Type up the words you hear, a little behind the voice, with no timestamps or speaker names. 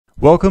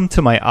Welcome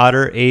to my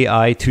Otter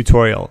AI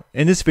tutorial.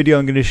 In this video,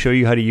 I'm going to show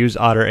you how to use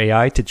Otter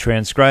AI to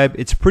transcribe.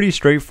 It's pretty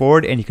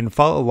straightforward and you can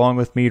follow along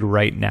with me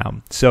right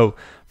now. So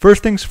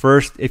first things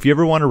first, if you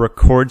ever want to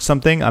record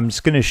something, I'm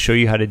just going to show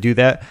you how to do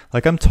that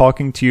like I'm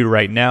talking to you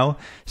right now.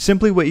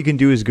 Simply what you can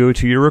do is go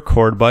to your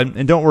record button,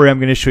 and don't worry, I'm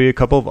going to show you a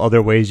couple of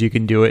other ways you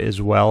can do it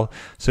as well.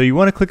 So you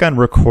want to click on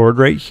record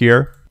right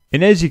here.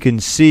 And as you can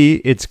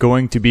see, it's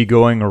going to be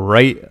going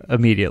right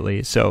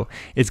immediately. So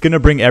it's going to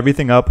bring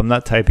everything up. I'm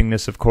not typing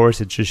this, of course,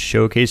 it's just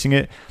showcasing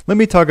it. Let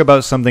me talk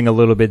about something a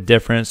little bit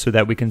different so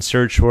that we can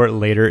search for it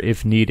later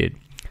if needed.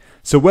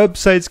 So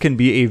websites can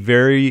be a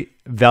very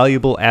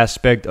valuable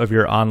aspect of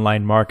your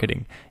online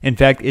marketing. In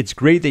fact, it's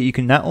great that you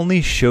can not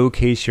only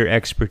showcase your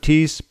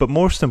expertise, but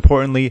most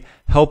importantly,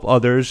 help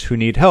others who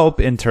need help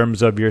in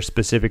terms of your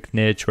specific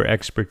niche or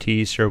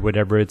expertise or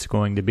whatever it's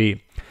going to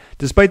be.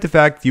 Despite the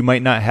fact you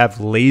might not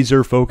have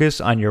laser focus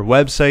on your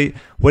website,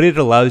 what it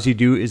allows you to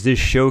do is just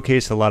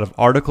showcase a lot of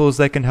articles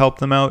that can help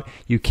them out.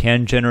 You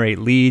can generate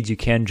leads, you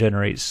can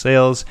generate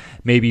sales.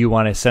 Maybe you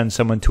want to send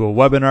someone to a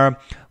webinar.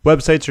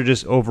 Websites are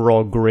just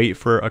overall great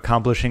for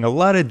accomplishing a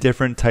lot of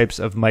different types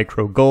of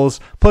micro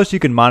goals. Plus you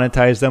can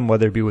monetize them,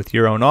 whether it be with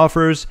your own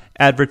offers,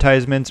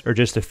 advertisements, or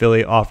just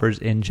affiliate offers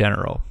in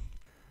general.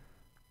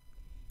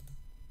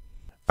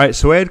 Alright,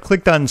 so I had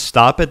clicked on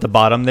stop at the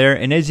bottom there,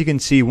 and as you can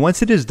see,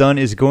 once it is done,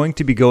 it's going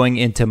to be going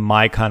into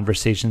my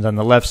conversations on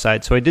the left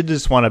side. So I did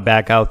just want to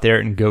back out there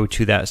and go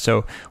to that.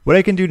 So what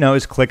I can do now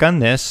is click on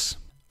this.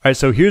 Alright,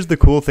 so here's the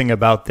cool thing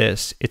about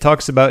this. It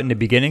talks about in the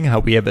beginning how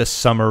we have a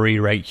summary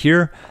right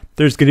here.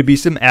 There's going to be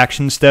some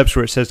action steps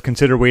where it says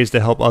consider ways to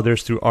help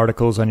others through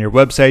articles on your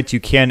website. You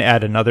can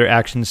add another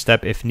action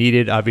step if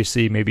needed.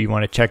 Obviously, maybe you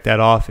want to check that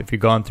off. If you've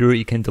gone through it,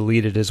 you can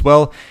delete it as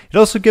well. It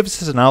also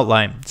gives us an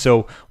outline.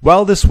 So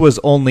while this was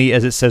only,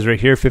 as it says right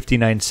here,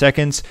 59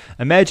 seconds,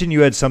 imagine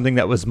you had something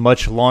that was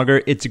much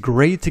longer. It's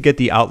great to get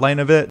the outline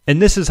of it.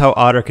 And this is how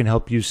Otter can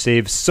help you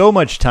save so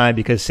much time,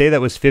 because say that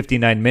was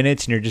 59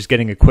 minutes and you're just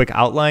getting a quick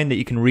outline that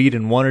you can read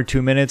in 1 or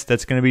 2 minutes.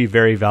 That's going to be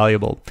very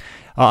valuable.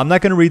 I'm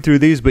not going to read through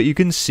these, but you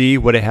can see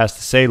what it has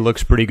to say.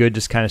 Looks pretty good,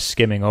 just kind of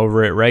skimming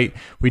over it, right?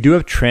 We do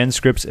have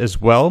transcripts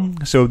as well.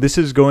 So this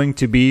is going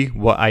to be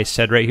what I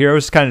said right here. I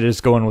was kind of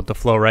just going with the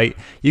flow, right?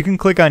 You can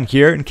click on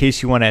here in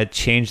case you want to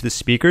change the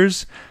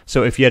speakers.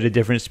 So if you had a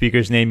different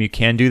speaker's name, you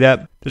can do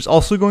that. There's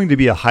also going to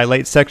be a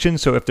highlight section.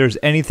 So if there's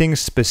anything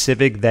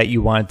specific that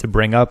you wanted to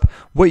bring up,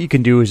 what you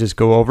can do is just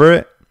go over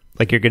it.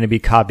 Like you're going to be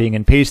copying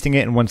and pasting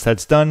it, and once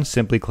that's done,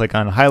 simply click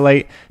on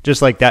highlight,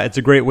 just like that. It's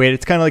a great way.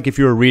 It's kind of like if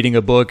you were reading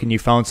a book and you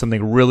found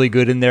something really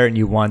good in there and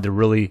you wanted to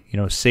really,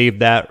 save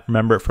that,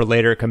 remember it for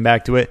later, come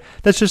back to it.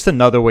 That's just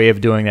another way of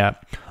doing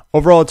that.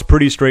 Overall, it's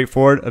pretty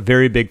straightforward, a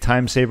very big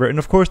time saver, and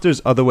of course,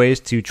 there's other ways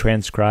to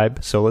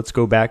transcribe. So let's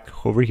go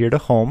back over here to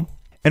home.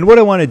 And what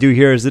I want to do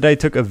here is that I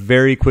took a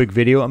very quick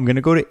video. I'm going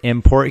to go to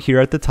import here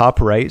at the top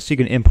right, so you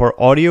can import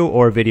audio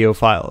or video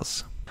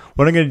files.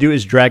 What I'm going to do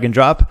is drag and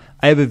drop.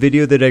 I have a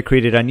video that I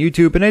created on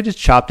YouTube and I just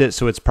chopped it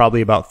so it's probably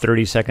about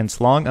 30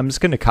 seconds long. I'm just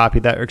going to copy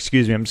that, or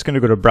excuse me, I'm just going to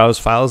go to browse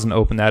files and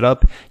open that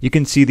up. You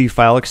can see the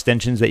file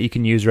extensions that you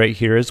can use right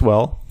here as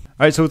well.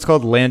 Alright, so it's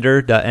called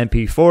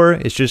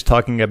lander.mp4. It's just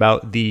talking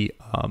about the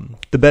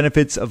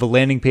benefits of a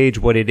landing page,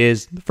 what it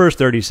is, the first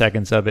 30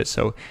 seconds of it.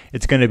 So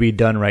it's going to be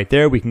done right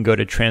there. We can go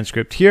to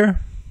transcript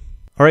here.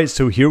 Alright,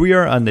 so here we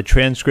are on the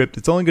transcript.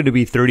 It's only going to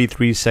be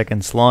 33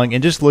 seconds long,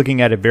 and just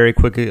looking at it very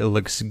quickly, it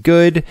looks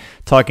good.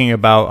 Talking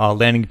about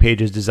landing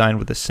pages designed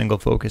with a single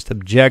focused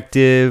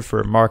objective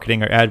for a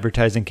marketing or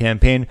advertising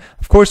campaign.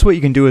 Of course, what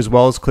you can do as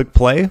well is click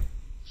play.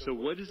 So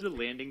what is the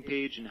landing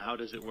page and how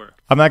does it work?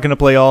 I'm not going to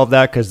play all of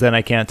that because then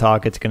I can't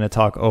talk. It's going to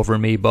talk over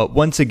me. But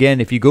once again,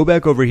 if you go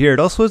back over here, it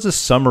also has a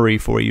summary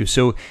for you.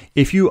 So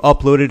if you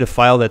uploaded a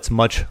file that's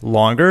much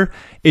longer,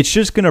 it's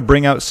just going to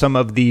bring out some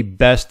of the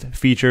best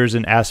features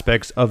and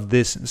aspects of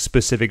this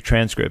specific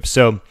transcript.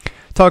 So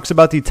talks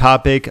about the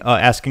topic,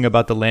 asking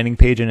about the landing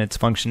page and its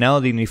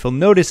functionality. And if you'll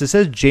notice, it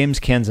says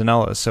James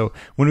Canzanella. So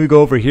when we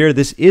go over here,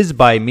 this is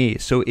by me.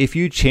 So if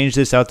you change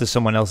this out to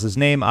someone else's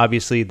name,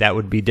 obviously that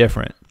would be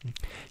different.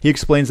 He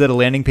explains that a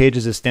landing page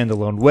is a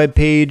standalone web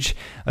page.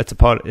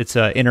 It's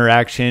an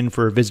interaction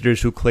for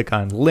visitors who click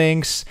on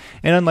links,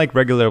 and unlike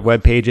regular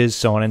web pages,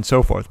 so on and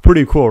so forth.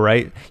 Pretty cool,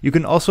 right? You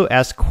can also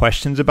ask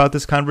questions about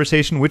this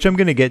conversation, which I'm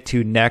going to get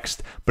to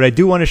next, but I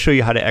do want to show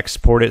you how to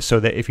export it so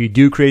that if you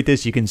do create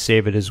this, you can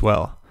save it as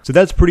well. So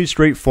that's pretty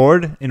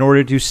straightforward. In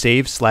order to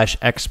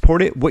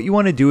save/export it, what you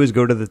want to do is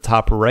go to the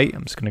top right.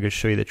 I'm just going to go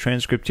show you the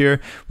transcript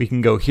here. We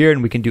can go here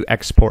and we can do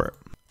export.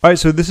 Alright,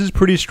 so this is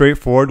pretty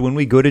straightforward. When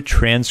we go to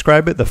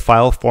transcribe it, the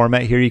file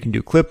format here, you can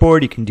do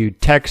clipboard, you can do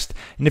text,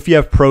 and if you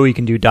have Pro, you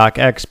can do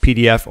docx,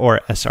 PDF, or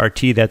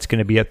SRT. That's going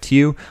to be up to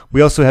you.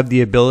 We also have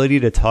the ability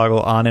to toggle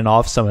on and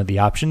off some of the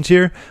options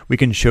here. We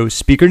can show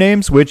speaker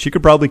names, which you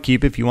could probably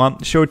keep if you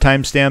want. Show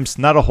timestamps.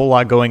 Not a whole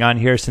lot going on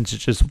here since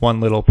it's just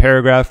one little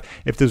paragraph.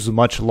 If this was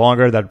much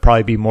longer, that'd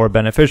probably be more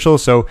beneficial,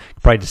 so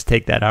probably just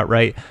take that out,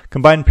 right?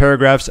 Combine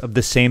paragraphs of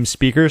the same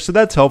speaker, so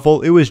that's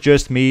helpful. It was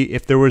just me.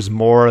 If there was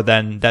more,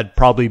 then that'd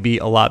probably probably be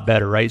a lot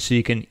better, right? So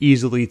you can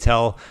easily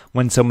tell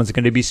when someone's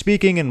going to be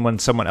speaking and when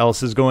someone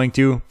else is going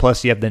to.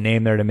 Plus, you have the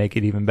name there to make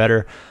it even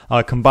better.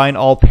 Combine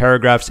all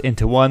paragraphs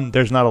into one.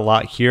 There's not a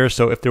lot here,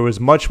 so if there was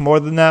much more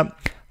than that,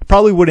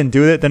 probably wouldn't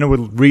do it. Then it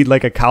would read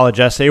like a college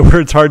essay where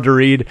it's hard to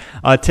read.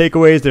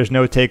 Takeaways, there's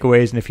no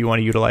takeaways. And if you want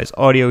to utilize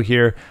audio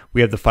here,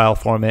 we have the file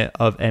format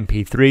of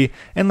MP3.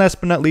 And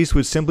last but not least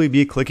would simply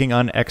be clicking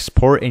on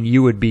export and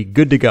you would be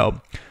good to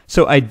go.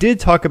 So I did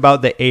talk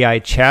about the AI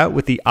chat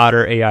with the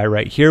Otter AI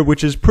right here,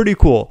 which is pretty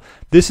cool.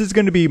 This is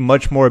going to be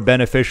much more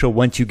beneficial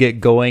once you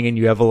get going and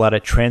you have a lot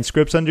of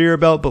transcripts under your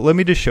belt. But let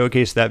me just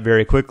showcase that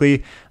very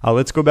quickly.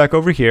 Let's go back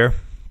over here.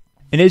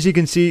 And as you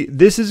can see,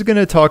 this is going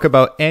to talk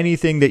about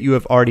anything that you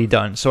have already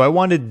done. So I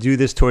wanted to do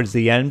this towards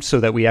the end so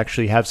that we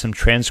actually have some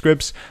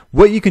transcripts.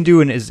 What you can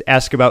do is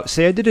ask about,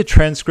 say I did a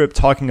transcript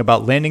talking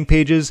about landing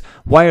pages.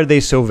 Why are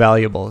they so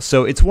valuable?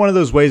 So it's one of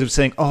those ways of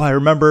saying, oh, I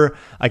remember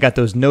I got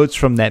those notes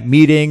from that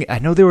meeting. I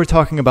know they were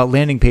talking about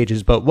landing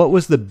pages, but what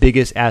was the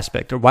biggest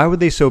aspect or why were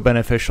they so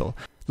beneficial?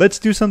 Let's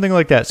do something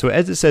like that. So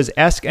as it says,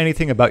 ask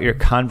anything about your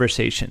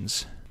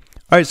conversations.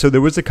 All right, so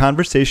there was a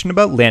conversation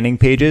about landing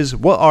pages.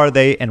 What are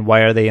they and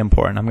why are they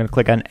important? I'm going to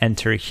click on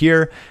enter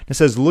here. It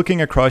says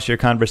looking across your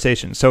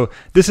conversation. So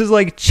this is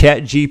like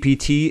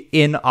ChatGPT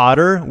in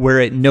Otter where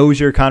it knows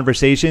your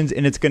conversations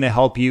and it's going to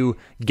help you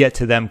get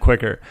to them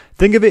quicker.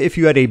 Think of it if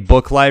you had a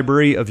book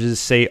library of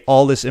just say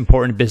all this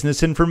important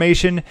business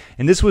information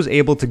and this was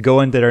able to go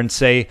in there and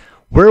say,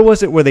 where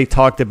was it where they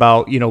talked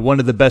about, one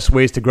of the best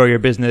ways to grow your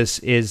business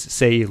is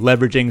say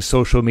leveraging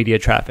social media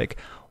traffic?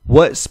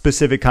 What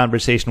specific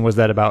conversation was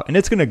that about? And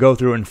it's going to go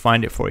through and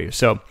find it for you.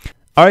 So,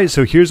 all right,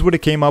 so here's what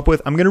it came up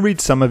with. I'm going to read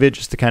some of it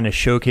just to kind of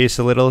showcase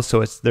a little.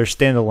 So it's their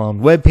standalone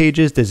web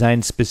pages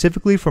designed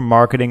specifically for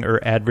marketing or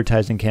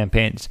advertising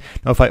campaigns.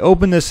 Now, if I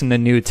open this in the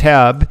new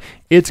tab,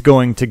 it's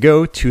going to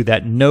go to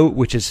that note,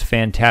 which is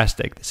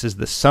fantastic. This is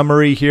the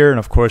summary here. And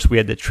of course, we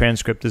had the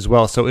transcript as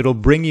well. So it'll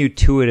bring you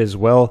to it as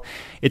well.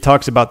 It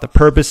talks about the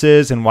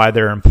purposes and why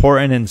they're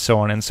important and so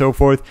on and so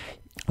forth.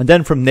 And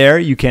then from there,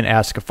 you can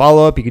ask a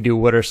follow-up. You can do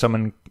what are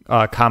some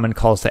common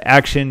calls to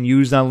action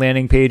used on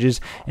landing pages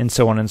and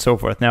so on and so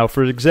forth. Now,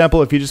 for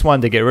example, if you just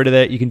wanted to get rid of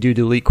that, you can do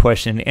delete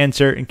question and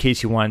answer in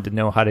case you wanted to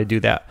know how to do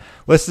that.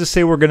 Let's just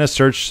say we're going to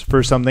search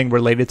for something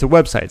related to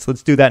websites.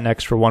 Let's do that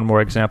next for one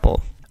more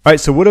example. All right,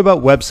 so what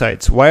about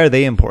websites? Why are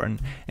they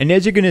important? And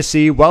as you're going to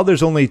see, while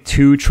there's only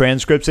 2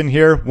 transcripts in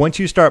here, once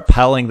you start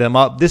piling them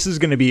up, this is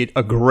going to be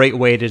a great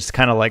way to just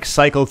kind of like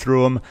cycle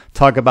through them,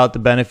 talk about the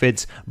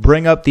benefits,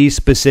 bring up the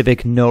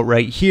specific note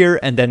right here,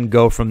 and then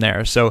go from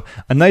there. So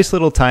a nice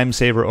little time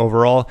saver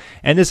overall.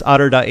 And this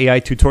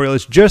Otter.ai tutorial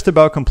is just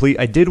about complete.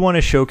 I did want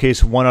to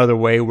showcase one other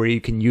way where you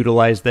can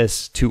utilize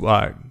this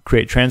to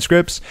create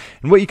transcripts.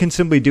 And what you can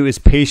simply do is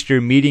paste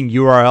your meeting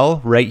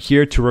URL right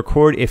here to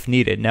record if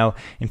needed. Now,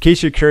 in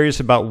case you're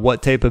curious about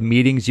what type of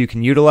meetings you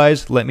can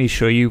utilize, let me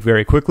show you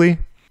very quickly.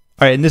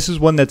 All right, and this is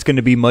one that's going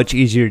to be much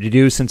easier to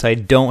do since I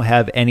don't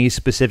have any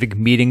specific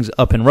meetings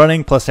up and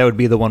running. Plus, I would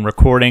be the one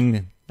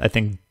recording, I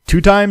think,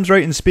 2 times,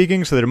 right, in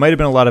speaking. So there might have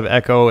been a lot of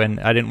echo and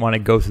I didn't want to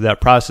go through that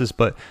process,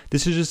 but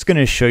this is just going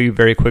to show you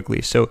very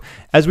quickly. So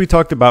as we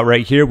talked about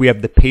right here, we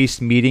have the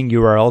paste meeting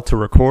URL to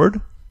record.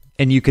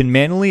 And you can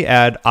manually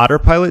add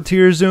Autopilot to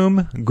your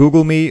Zoom,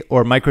 Google Meet,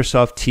 or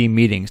Microsoft Teams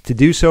meetings. To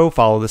do so,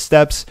 follow the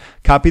steps,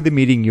 copy the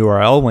meeting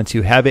URL once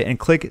you have it, and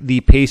click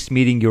the Paste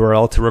Meeting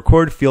URL to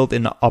Record field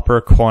in the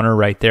upper corner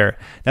right there.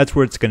 That's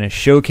where it's going to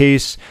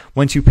showcase.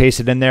 Once you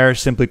paste it in there,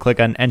 simply click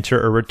on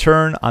Enter or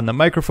Return on the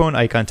microphone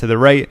icon to the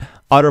right.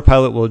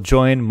 Autopilot will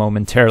join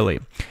momentarily.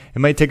 It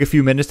might take a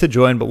few minutes to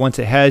join, but once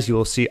it has, you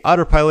will see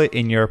Autopilot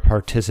in your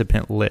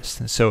participant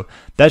list. So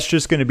that's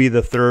just going to be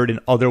the third and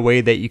other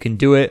way that you can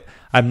do it.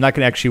 I'm not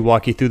going to actually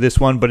walk you through this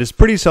one, but it's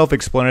pretty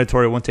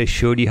self-explanatory once I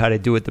showed you how to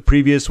do it the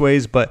previous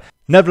ways. But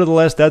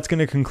nevertheless, that's going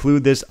to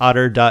conclude this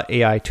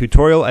Otter.ai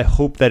tutorial. I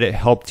hope that it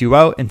helped you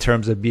out in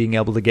terms of being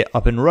able to get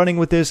up and running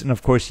with this and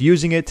of course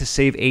using it to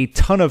save a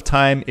ton of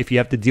time if you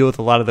have to deal with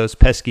a lot of those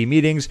pesky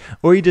meetings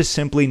or you just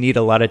simply need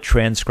a lot of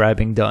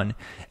transcribing done.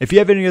 If you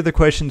have any other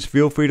questions,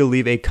 feel free to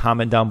leave a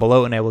comment down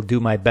below and I will do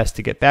my best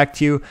to get back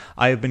to you.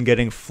 I have been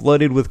getting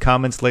flooded with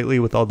comments lately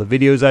with all the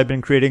videos I've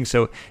been creating,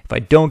 so if I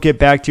don't get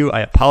back to you,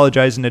 I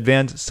apologize in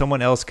advance.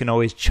 Someone else can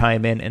always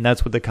chime in and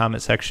that's what the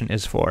comment section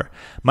is for.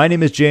 My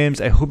name is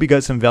James. I hope you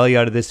got some value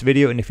out of this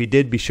video, and if you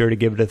did, be sure to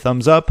give it a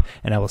thumbs up,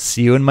 and I will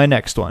see you in my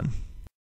next one.